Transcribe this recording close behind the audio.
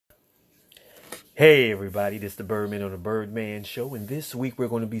Hey everybody, this is the Birdman on the Birdman Show, and this week we're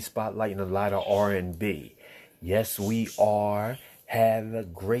going to be spotlighting a lot of R&B. Yes, we are. Have a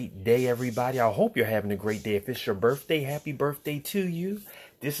great day, everybody. I hope you're having a great day. If it's your birthday, happy birthday to you.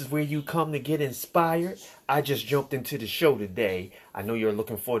 This is where you come to get inspired. I just jumped into the show today. I know you're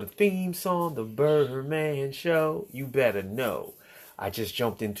looking for the theme song, the Birdman Show. You better know. I just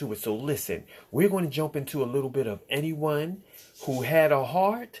jumped into it. So listen, we're going to jump into a little bit of anyone who had a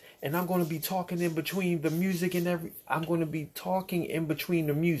heart, and I'm going to be talking in between the music and I'm going to be talking in between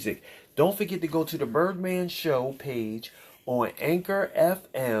the music. Don't forget to go to the Birdman Show page on Anchor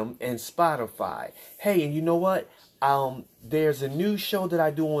FM and Spotify. Hey, and you know what? There's a new show that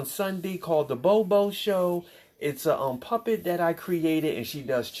I do on Sunday called The Bobo Show. It's a puppet that I created, and she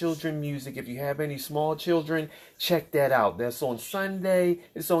does children music. If you have any small children, check that out. That's on Sunday.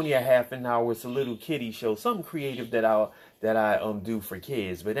 It's only a half an hour. It's a little kiddie show, something creative that I do for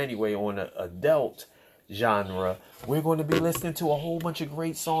kids. But anyway, on an adult genre, we're going to be listening to a whole bunch of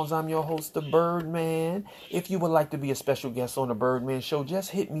great songs. I'm your host, the Birdman. If you would like to be a special guest on the Birdman Show,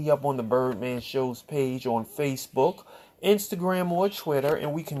 just hit me up on the Birdman Show's page on Facebook, Instagram, or Twitter,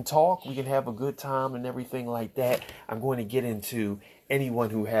 and we can talk. We can have a good time and everything like that. I'm going to get into Anyone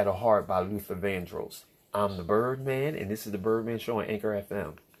Who Had a Heart by Luther Vandross. I'm the Birdman, and this is the Birdman Show on Anchor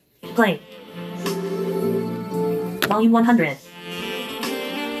FM. Play. Volume 100.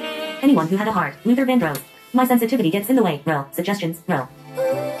 Anyone Who Had a Heart, Luther Vandross. My sensitivity gets in the way. Row. Suggestions. Row.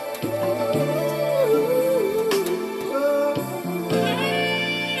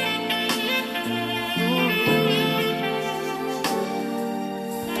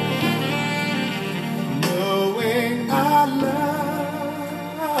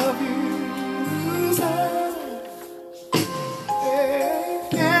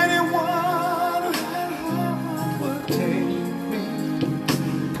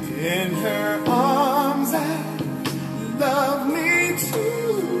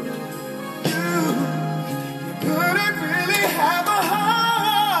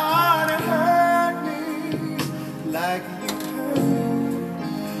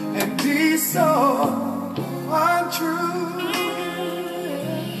 So untrue.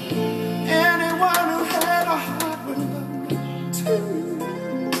 Anyone who had a heart would love me too.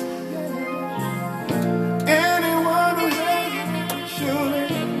 Anyone who had surely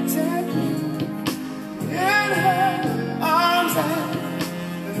take me in her arms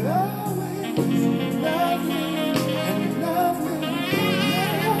and always love me and love me.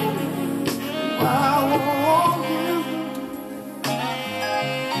 I want you.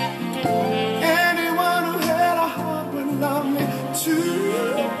 Love me too.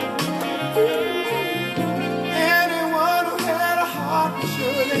 Anyone who had a heart would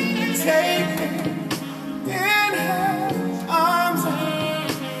surely take me in her arms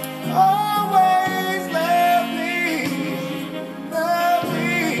and always love me,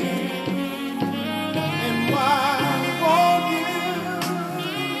 and why won't you?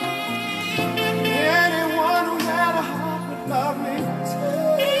 Anyone who had a heart would love me too.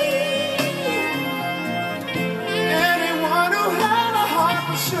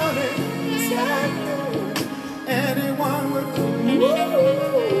 Surely take me. Anyone would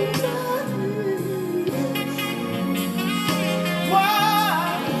why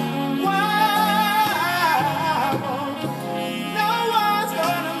no one's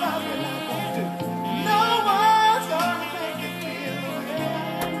gonna love you like I do. No one's gonna make you feel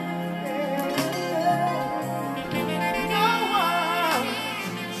no one.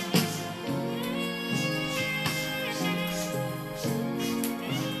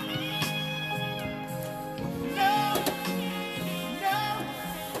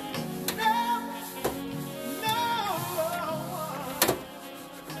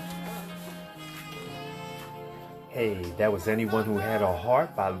 Hey, that was Anyone Who Had a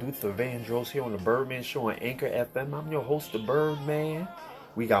Heart by Luther Vandross here on the Birdman Show on Anchor FM. I'm your host, the Birdman.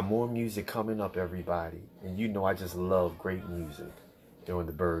 We got more music coming up, everybody. And you know I just love great music here on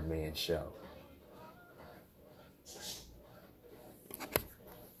the Birdman Show.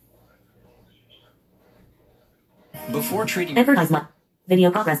 Before treating Advertisement.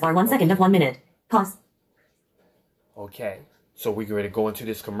 Video progress bar 1 second of 1 minute. Pause. Okay. So we're going to go into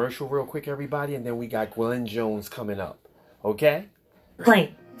this commercial real quick, everybody, and then we got Glenn Jones coming up. Okay?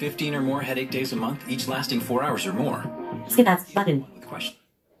 Play. 15 or more headache days a month, each lasting 4 hours or more. Skip ads button. With question.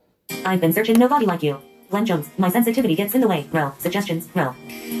 I've been searching nobody like you. Glenn Jones. My sensitivity gets in the way. Row. Suggestions. Row.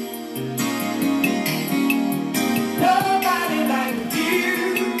 Nobody like you.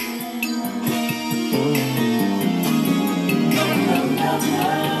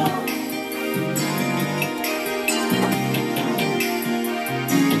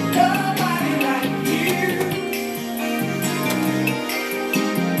 Nobody like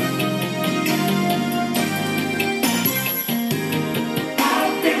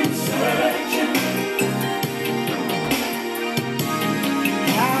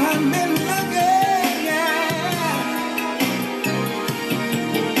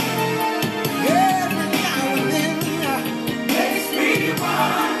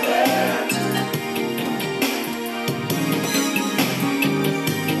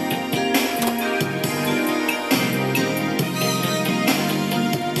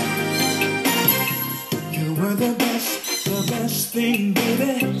thing,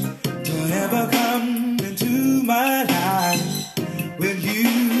 baby, to ever come into my life. With you,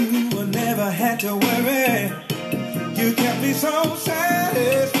 I never had to worry. You kept me so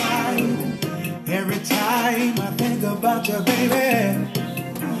satisfied. Every time I think about you, baby,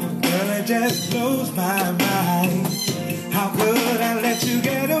 girl, it just blows my mind. How could I let you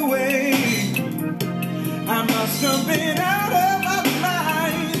get away? I must have been out of my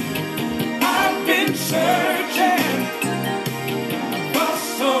mind. I've been searching for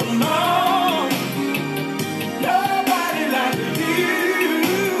so long. Nobody like you,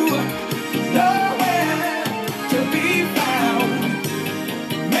 nowhere to be found.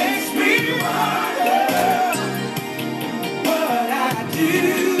 Makes me wonder what I'd do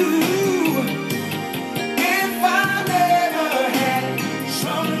if I never had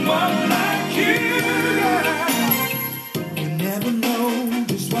someone like you. You never know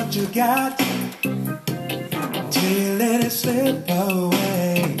just what you got till you let it slip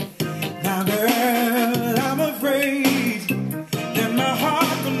away. Now, girl, I'm afraid that my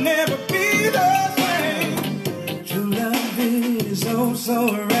heart will never be the same. True love is oh so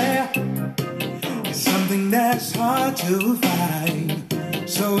rare. It's something that's hard to find.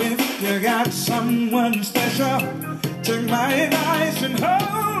 So if you got someone special, take my advice and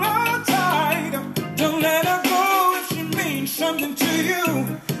hold on tight. Don't let her go if she means something to you.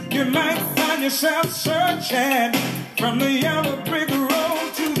 You might find yourself searching from the yellow brick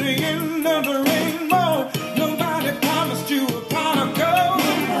road to the end of the rainbow. Nobody promised you a pot of gold.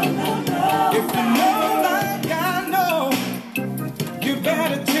 If you know like I know, you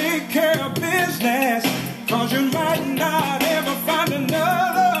better take care of business, 'cause you might not ever find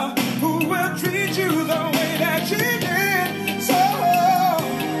another who will treat you the way that she did. So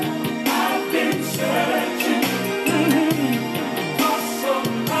I've been searching for so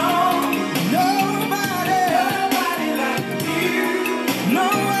long. Nobody like you.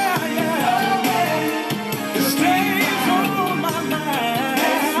 Nowhere, yeah. It stays on my mind.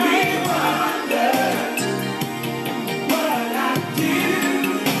 Makes me wonder what I'd do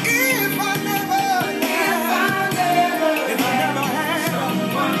if I never had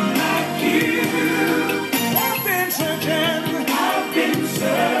someone like you. I've been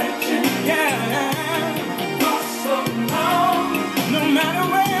searching, yeah, for so long. No matter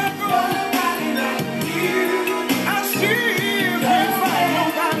where I go, nobody like you. I still can't find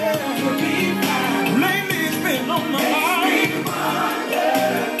nobody to be found. Lately it's been on my mind.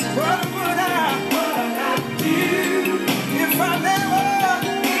 What would I do if I never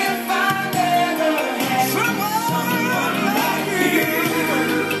had someone like you?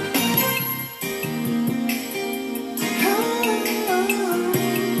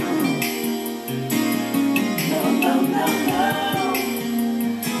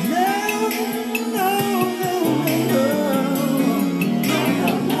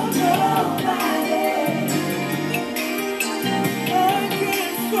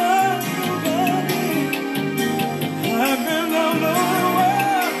 I've been all over the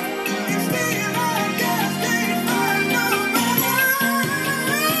world, and still I just can't find nobody.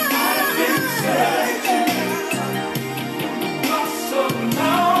 I've been searching for so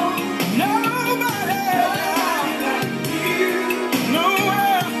long. Nobody like you.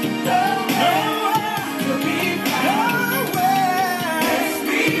 Nowhere to be found. Nowhere. Makes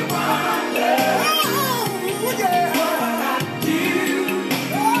me wonder what I'd do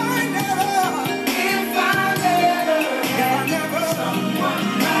if I never had someone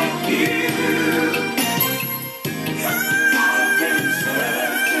like you. I've been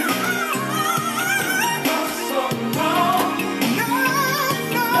searching for so long. Nobody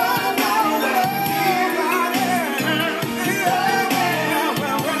like you.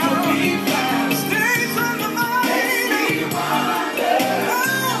 Stays on my mind. Makes me wonder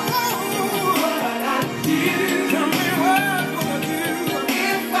what I'd do. Tell me what would I do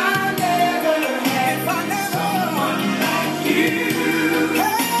if I never had someone like you.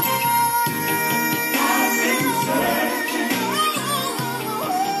 I've been searching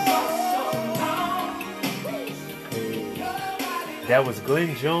for so long. That was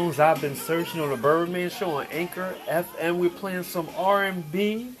Glenn Jones. I've been searching on the Birdman Show on Anchor FM. We're playing some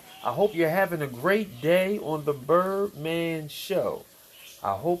R&B. I hope you're having a great day on the Birdman Show.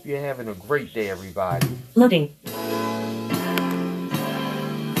 I hope you're having a great day, everybody. Loading.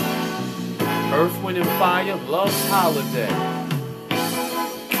 Earth, Wind, and Fire, Love's Holiday.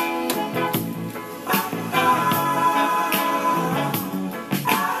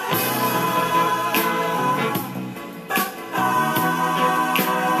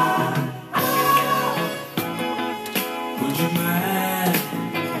 Would you mind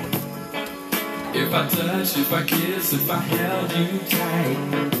if I touch vanish if I kiss, if I held you tight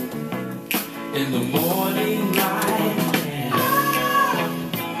in the morning light?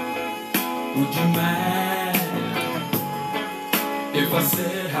 Would you mind if I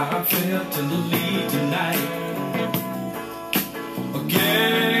said how I felt tenderly tonight?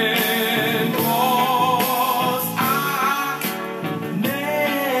 Again, 'cause I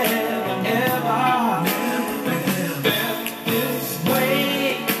never ever felt this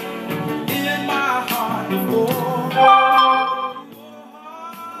way in my heart before.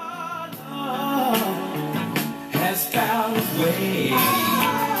 Love has found its way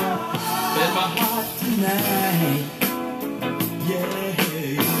in my heart tonight. Yeah.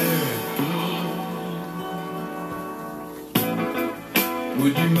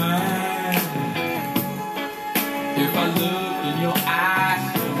 Would you mind if I looked in your eyes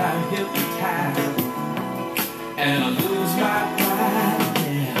and I'm hypnotized and I lose my pride?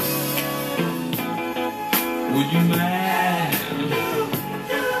 Yeah. Would you mind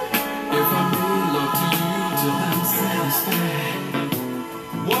if I made love to you till I'm satisfied?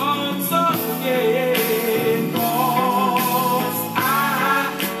 Once again, 'cause I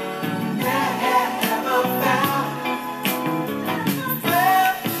never felt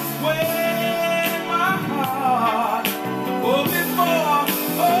this way in my heart. Oh, before,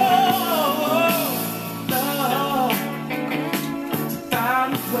 love found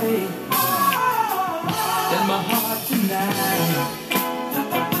its way in my heart tonight.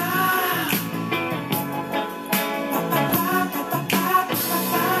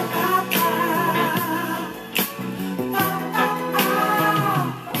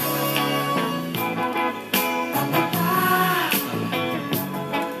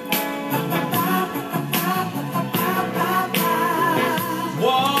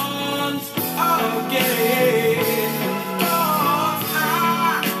 Once again, 'cause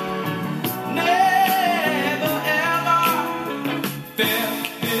I never ever felt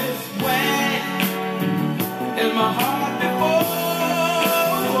this way in my heart before.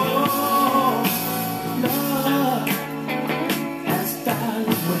 Love has found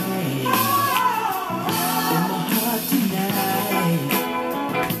its way in my heart tonight.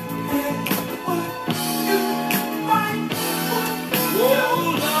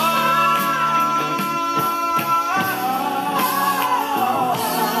 Oh,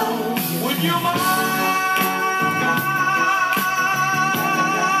 love, would you mind?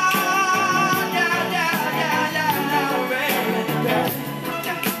 Yeah, baby.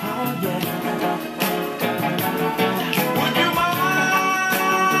 Oh, yeah. Would you mind?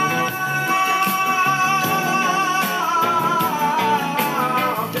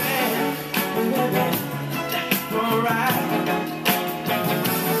 Baby. All right.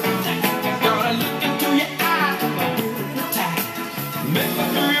 Gonna look into your eyes, make me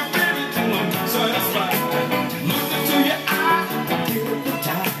feel your baby till I'm satisfied. Look into your eyes,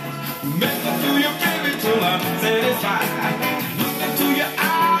 make me feel your baby till I'm satisfied. Look into your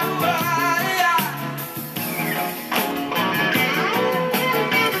eyes.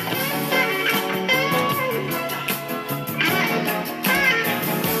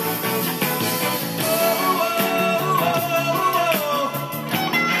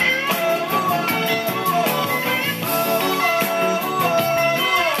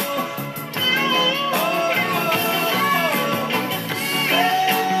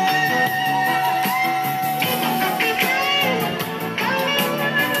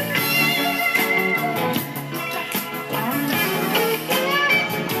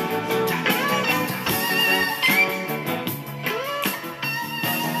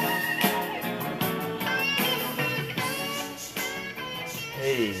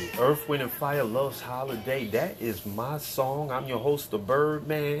 Hey, Earth, Wind, and Fire loves Holiday. That is my song. I'm your host, the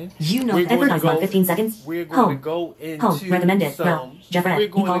Birdman. You know, We're going to advertisement go- 15 seconds. We're going Home. to go into Home. Recommended. some. Bro. Jeffrey. We're He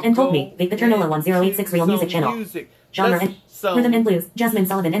going called to and told go me. Big Paternola 1086 Real into Music Channel. some music. Genre Let's- and some- rhythm and blues. Jasmine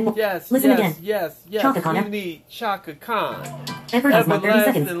Sullivan and more. Yes, Listen yes, again. yes, yes. Chaka Khan. We need Chaka Khan. Advertisement 30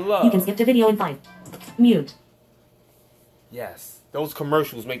 seconds. Everlasting Love. You can skip to video in 5. Mute. Yes, those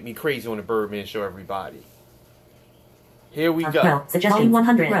commercials make me crazy on the Birdman Show, everybody. Here we go. Row. Suggestion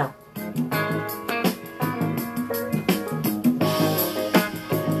 100. Row.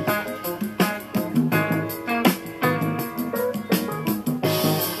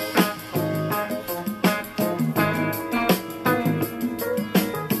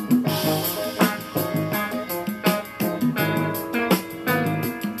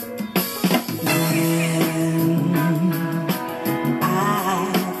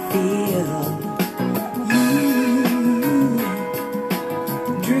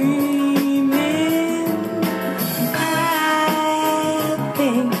 Dreaming, I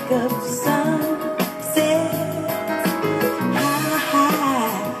think of sunset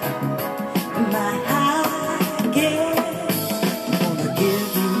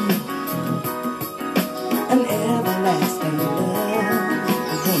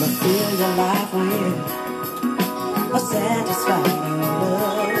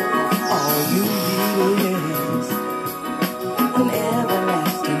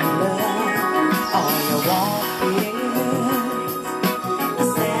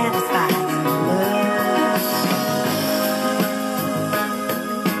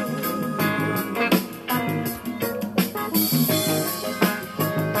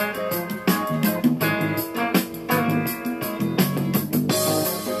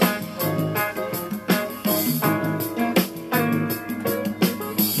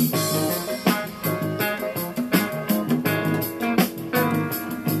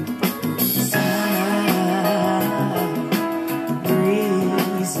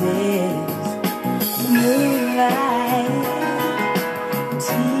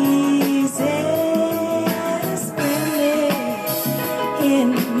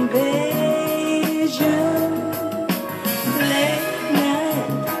invasion, late night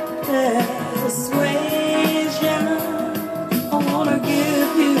persuasion. I wanna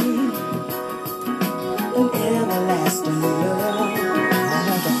give you an everlasting love. I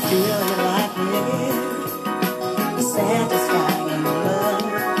want to feel you like me, satisfying love.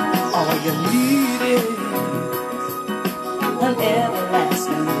 All you need is an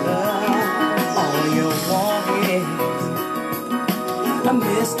everlasting love. All you want is a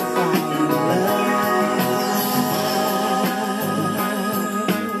mystifying love.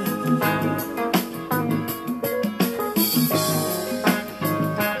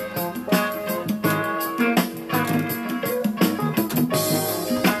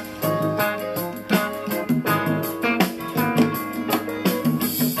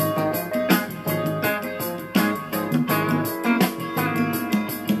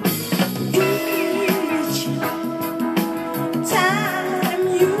 Time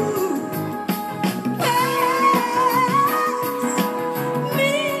you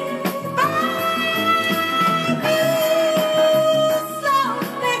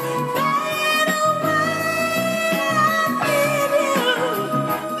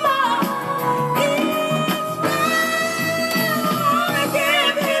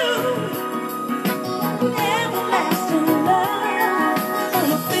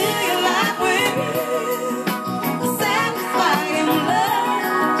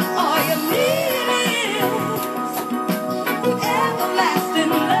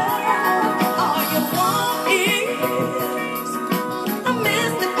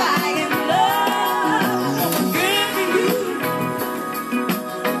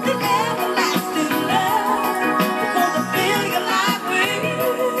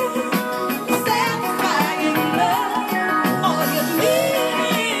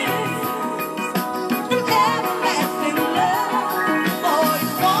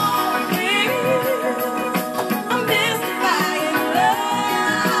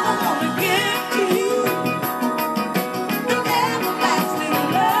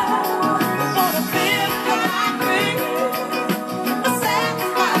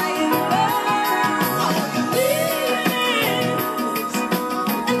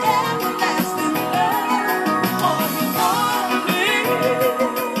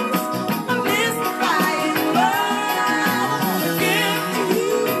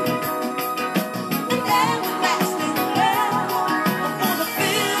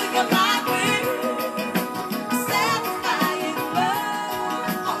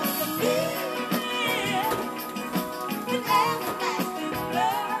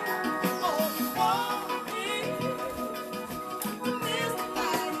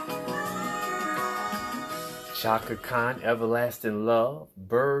Chaka Khan, Everlasting Love,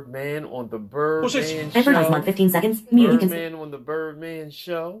 Birdman on the Birdman Advertisement, Show. 15 seconds. Mute. Birdman on the Birdman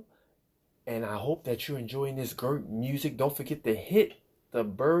Show. And I hope that you're enjoying this great music. Don't forget to hit the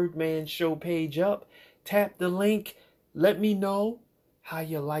Birdman Show page up. Tap the link. Let me know how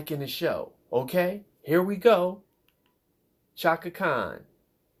you're liking the show. Okay? Here we go. Chaka Khan.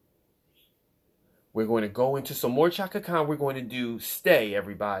 We're going to go into some more Chaka Khan. We're going to do Stay,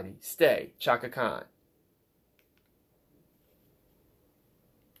 everybody. Stay. Chaka Khan.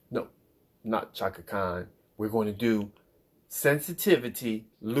 No, not Chaka Khan. We're going to do Sensitivity,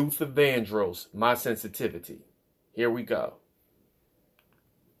 Luther Vandross, My Sensitivity. Here we go.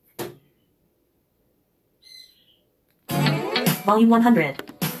 Volume 100.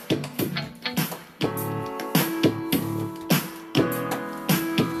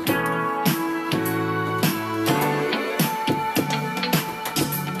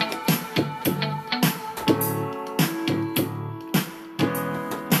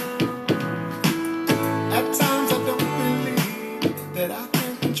 At times I don't believe that I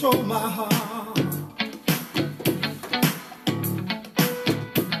can control my heart.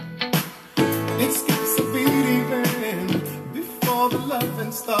 It skips a beat even before the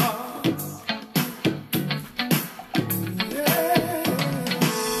loving starts. Yeah,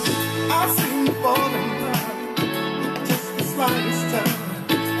 I seem to fall in love with just the slightest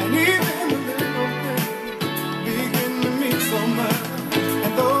touch, and even a little thing begin to mean so much.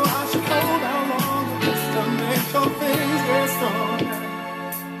 And though I should hold out longer just to make sure things get stronger,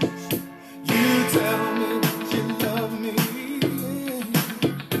 you tell me that you love me,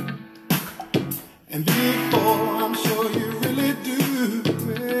 and before I'm sure you really do,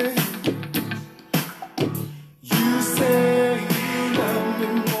 you say you love me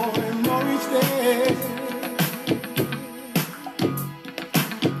more and more each day,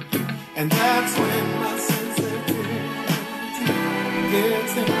 and that's when my sensitivity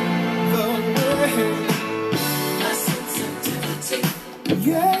gets in the way. My sensitivity.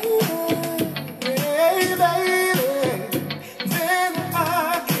 Yeah. then I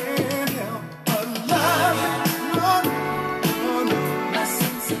can't help but love you. My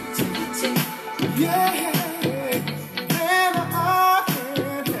sensitivity. Yeah, then I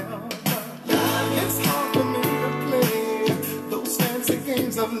can't help but love you. It's hard for me to play those fancy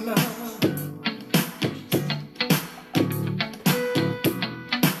games of love.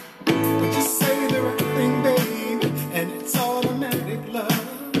 But you say the right thing, baby, and it's automatic love.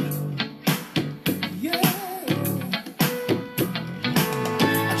 Yeah.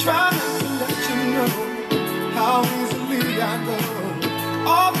 I try not to let you know how easily I go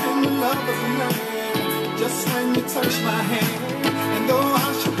off in the lover's land just when you touch my hand. And though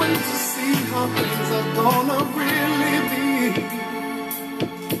I should wait to see how things are gonna really be,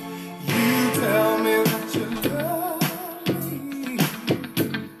 you tell me that you love me,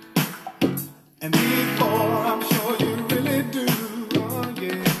 and before I'm sure you really do. Oh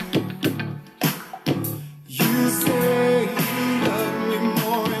yeah. You say you love me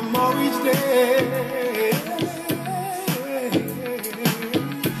more and more each day,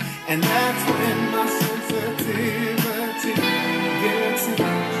 and that's when my sensitivity gets in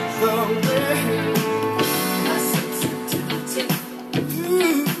the way. My sensitivity.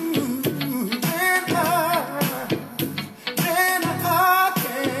 Then I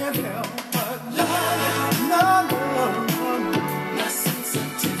can't help but love you. No. My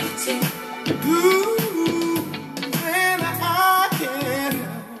sensitivity. Then I can't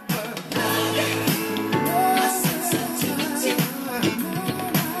help but love you. My sensitivity.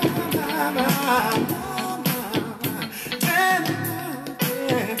 Then I can't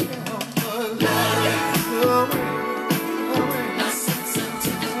help but love you. My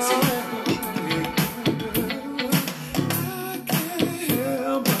sensitivity. I can't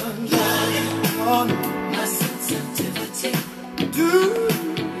help but love you. My sensitivity.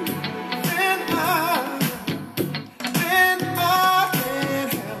 Then I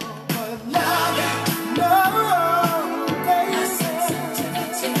can't help but love you. No, baby. My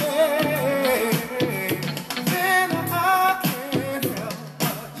sensitivity. Then I can't help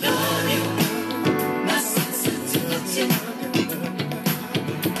but love you. My sensitivity.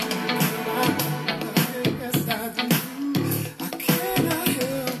 Yes, I do. I cannot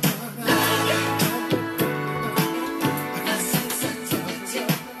help but love you. My sensitivity.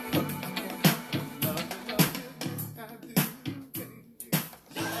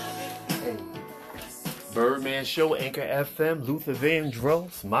 Birdman Show, Anchor FM, Luther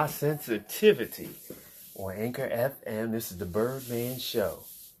Vandross, My Sensitivity on Anchor FM. This is the Birdman Show.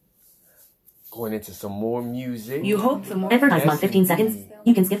 Going into some more music. You hope for more. Advertisement 15 seconds.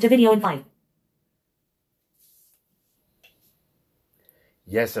 You can skip to video in 5.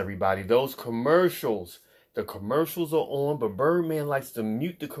 Yes, everybody, those commercials. The commercials are on, but Birdman likes to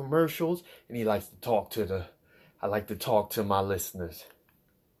mute the commercials, and he likes to talk to I like to talk to my listeners.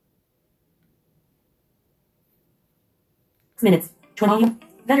 Minutes. Volume.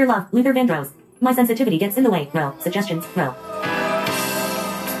 Better love. Luther Vandross. My sensitivity gets in the way. Row. Suggestions. Row.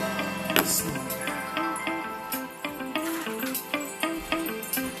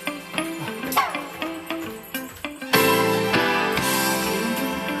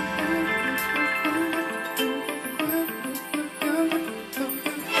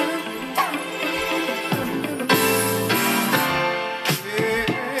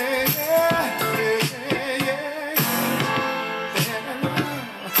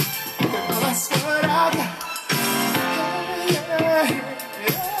 That's what I got.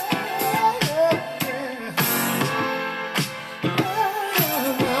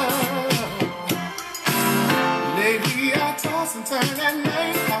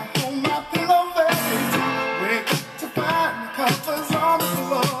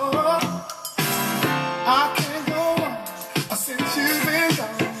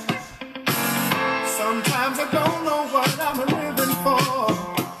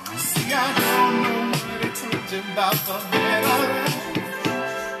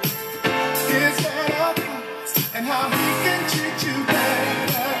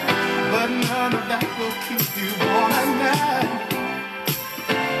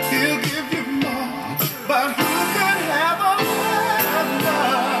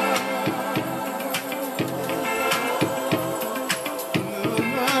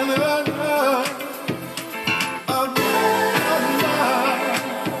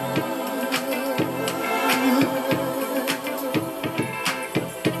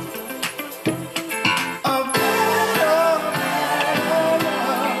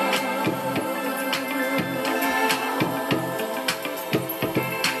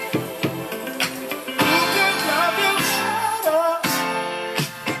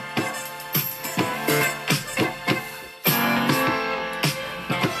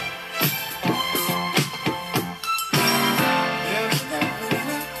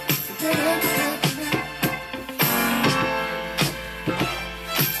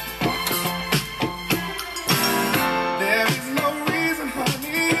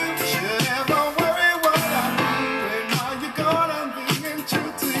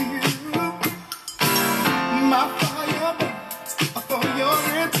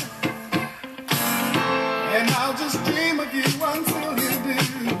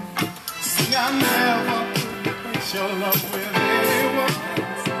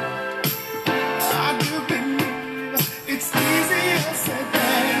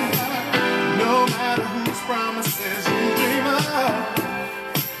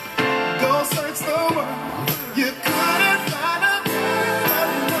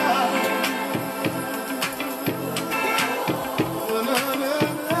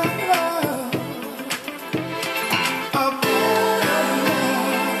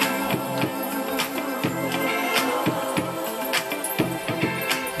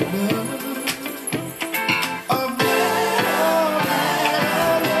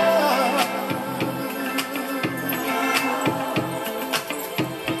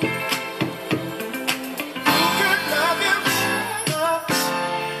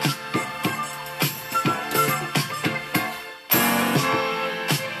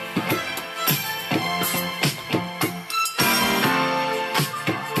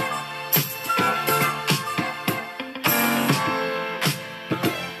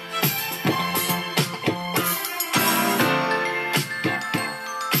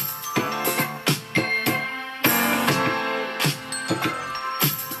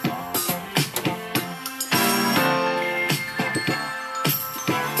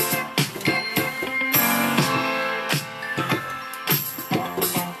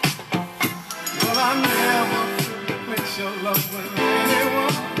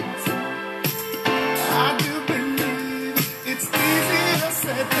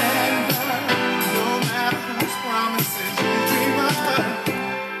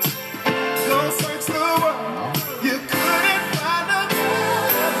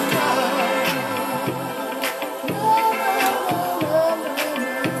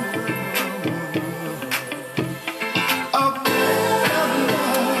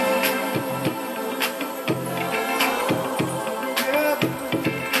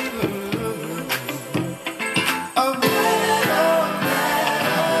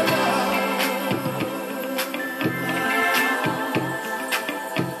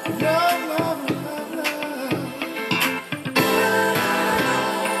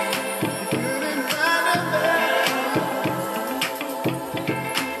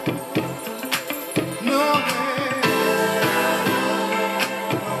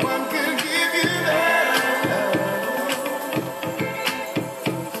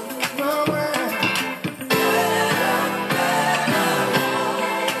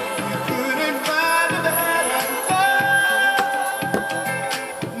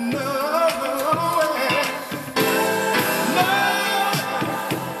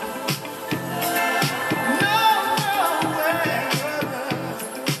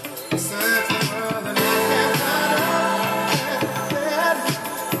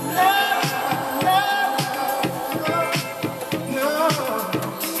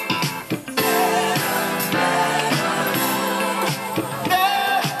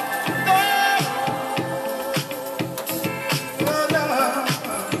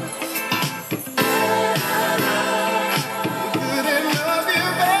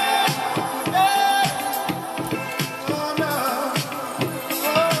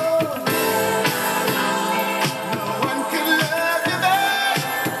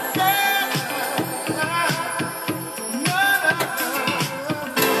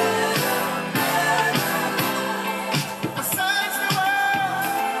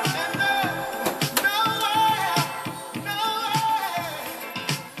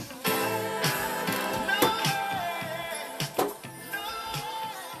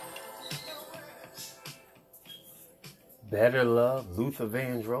 Better Love, Luther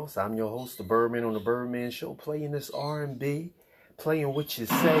Vandross. I'm your host, the Birdman on the Birdman Show, playing this R&B, playing what you're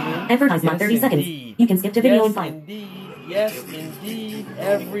saying. Advertisement, 30 seconds. You can skip to video in 5. Yes, indeed,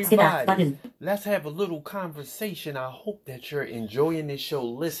 everybody. Skip that button. Let's have a little conversation. I hope that you're enjoying this show.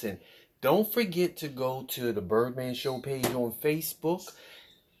 Listen, don't forget to go to the Birdman Show page on Facebook.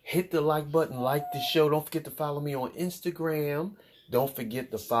 Hit the like button, like the show. Don't forget to follow me on Instagram. Don't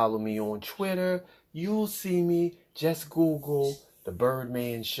forget to follow me on Twitter. You'll see me. Just Google the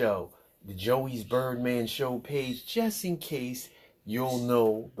Birdman Show, the Joey's Birdman Show page, just in case you'll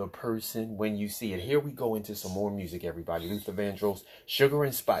know the person when you see it. Here we go into some more music, everybody. Luther Vandross, Sugar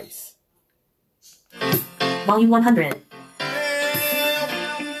and Spice. Volume 100.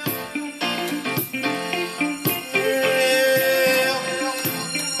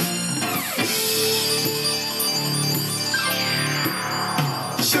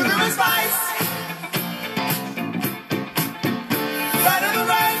 Sugar and spice.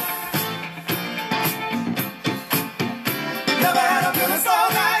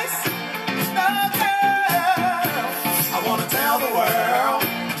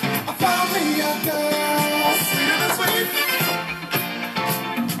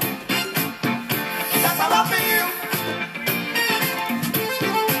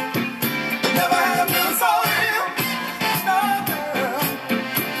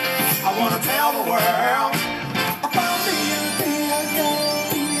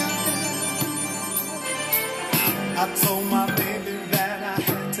 I told my baby that I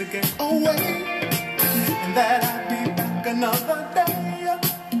had to get away and that I'd be back another day.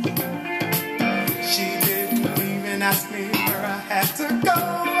 She didn't even ask me where I had to go.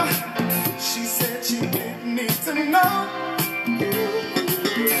 She said she didn't need to know.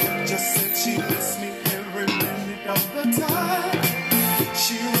 Just said she missed me every minute of the time.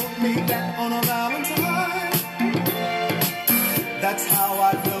 She wrote me back on a Valentine. That's how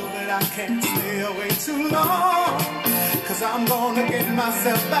I know that I can't stay away too long. 'Cause I'm gonna get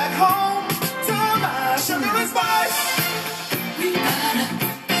myself back home to my sugar and spice. We gotta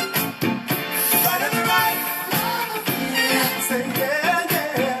right in the right. Say yeah,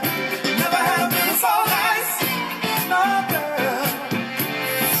 yeah. Never had a feeling so nice. No girl.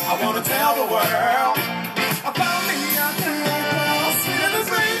 I wanna tell the world about me. I feel sweet and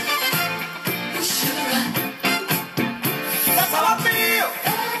sweet. Sugar. That's how I feel.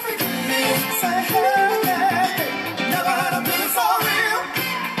 Every day. Say hey.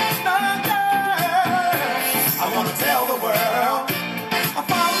 Tell the world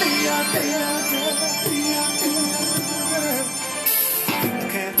about me. I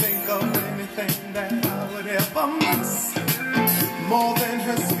can't think of anything that I would ever miss more than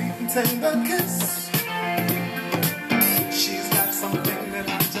her sweet and tender kiss. She's got something that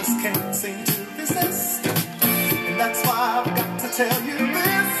I just can't seem to resist, and that's why I've got to tell you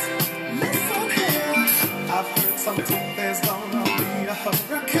this. Listen here, I've heard something there's gonna be a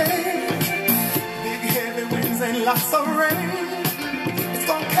hurricane. And lots of rain, it's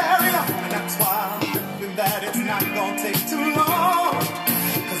gonna carry on, and that's why I'm hoping that it's not gonna take too long.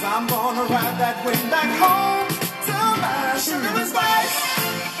 'Cause I'm gonna ride that wind back home to my sugar and spice.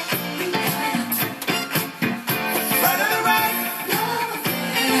 Right in the right.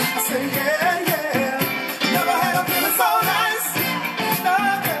 I say yeah, yeah. Never had a feeling so nice. No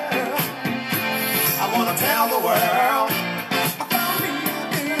girl. I wanna tell the world about me.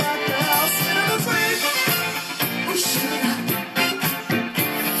 Sweet and sweet.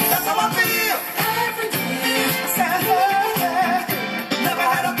 That's how I feel every day. I said, hey, never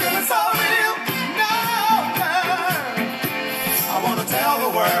had a feeling so real. No,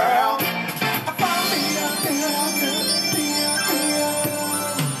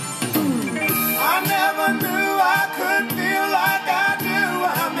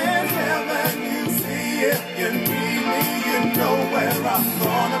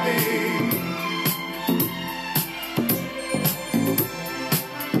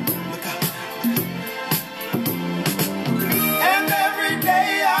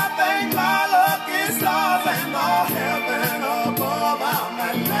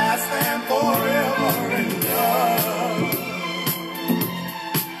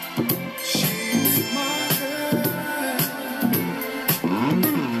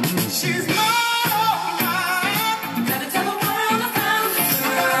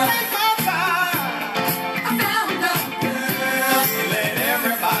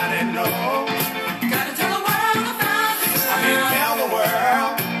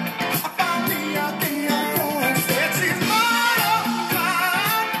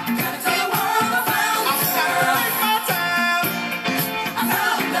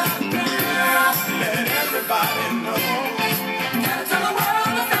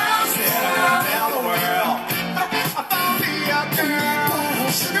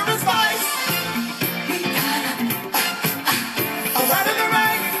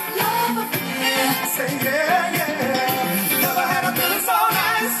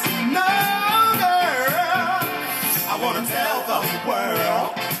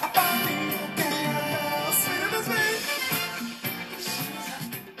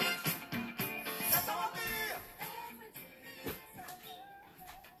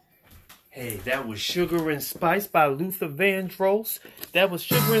 That was Sugar and Spice by Luther Vandross. That was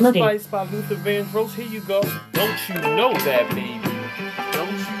Sugar and Loading. Spice by Luther Vandross. Here you go. Don't you know that, baby?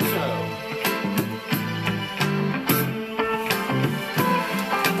 Don't you know?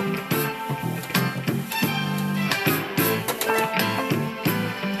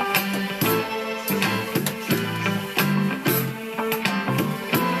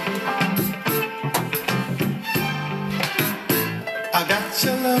 I got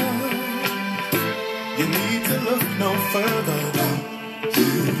your love. You need to look no further. Don't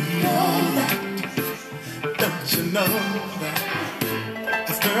you know that? Don't you know that?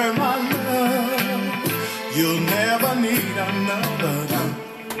 After my love, you'll never need another. Don't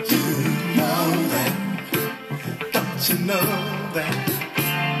you know that? Don't you know that?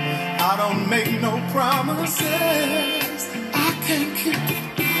 I don't make no promises I can't keep,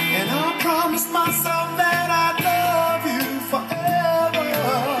 and I promise myself that I'd love you forever.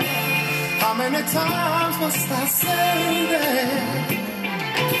 How many times must I say that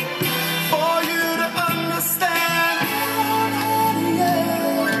for you to understand?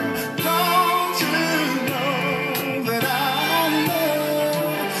 Yeah. Don't you know that I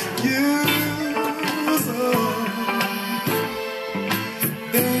love you so?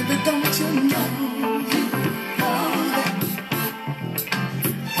 Baby, don't you know that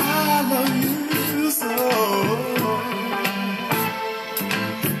I love you so?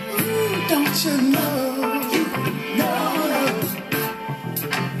 Ooh, don't you know?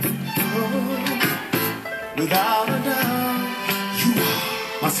 Without a doubt, you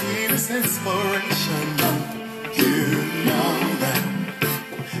are my sweetest inspiration. Don't you know that?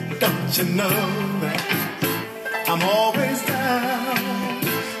 Don't you know that? I'm always down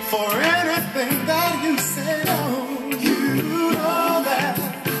for anything that you say. Oh, you know that.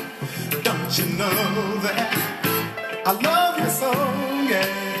 Don't you know that? I love you so, yeah.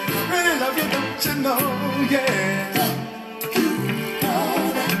 I really love you, don't you know, yeah. You know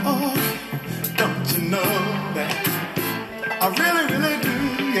that, oh, don't you know that? I really, really do,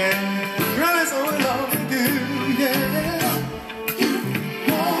 yeah. Really so in love with you, yeah. You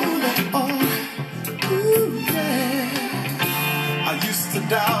know that, oh, ooh, yeah. I used to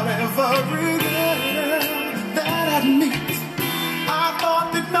doubt every girl that I'd meet. I thought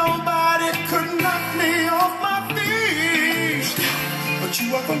that nobody could knock me off my feet, but you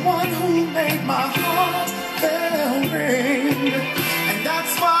are the one who made my heart bell ring, and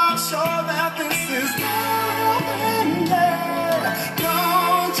that's why I'm sure that this is love and love.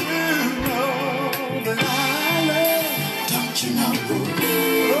 Don't you know that I love? Don't you know?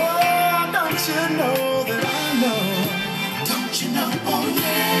 Oh, don't you know that I know? Don't you know? Oh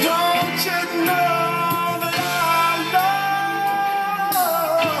yeah. Don't you know that I love?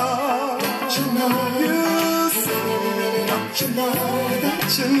 Don't you know? You say, don't you know?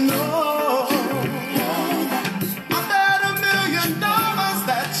 Don't you know? I bet $1 million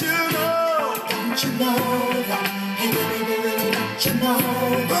that you know. Don't you know that? Hey baby, really, don't you know?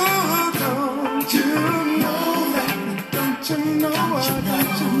 Oh, don't you know that? Don't you know? Don't you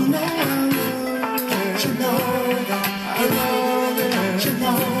know? Don't you know that? I love it. Don't you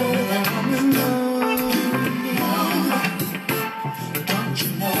know that? I'm in love. Don't you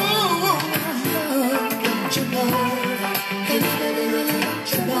know? Don't you know that? Hey baby, really, don't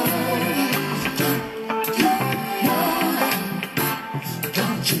you know that?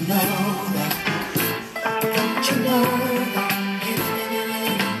 Don't you know that? Don't you know that? Hey baby,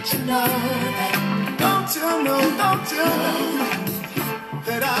 really, don't you know that? Don't you know? Don't you know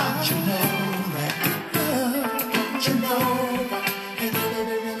that I? Don't you know that? Don't you know that? Hey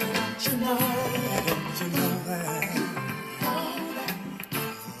baby, really, don't you know that? Don't you know that?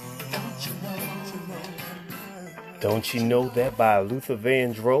 Don't you know that by Luther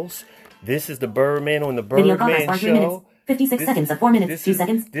Vandross? This is the Birdman on the Video progress Birdman bar 3 minutes. Show. 56 seconds of 4 minutes, 2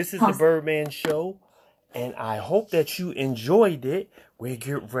 seconds. This is Pause. the Birdman Show, and I hope that you enjoyed it. I'm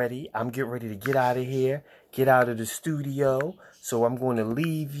getting ready to get out of here, get out of the studio. So I'm going to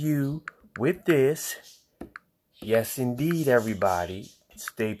leave you with this. Yes, indeed, everybody.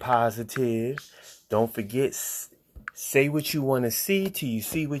 Stay positive. Don't forget, say what you want to see till you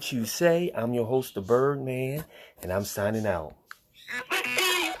see what you say. I'm your host, the Birdman, and I'm signing out. Where do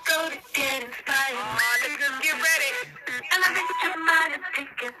you go to get inspired? Let's just get ready. Elevate your mind and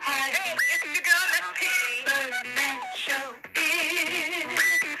take it higher. Hey, yes, you go, let's see. Birdman Show is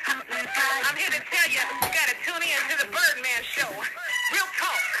I'm here to tell you, you gotta tune in to the Birdman Show. Real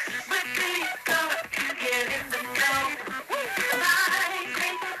talk. Where do you go to get in the flow? Like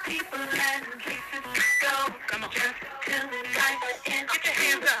crazy people and places to go. Come on. Just tune in, guys, in. Get your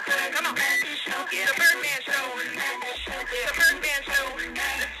hands up. Come on. The Birdman Show.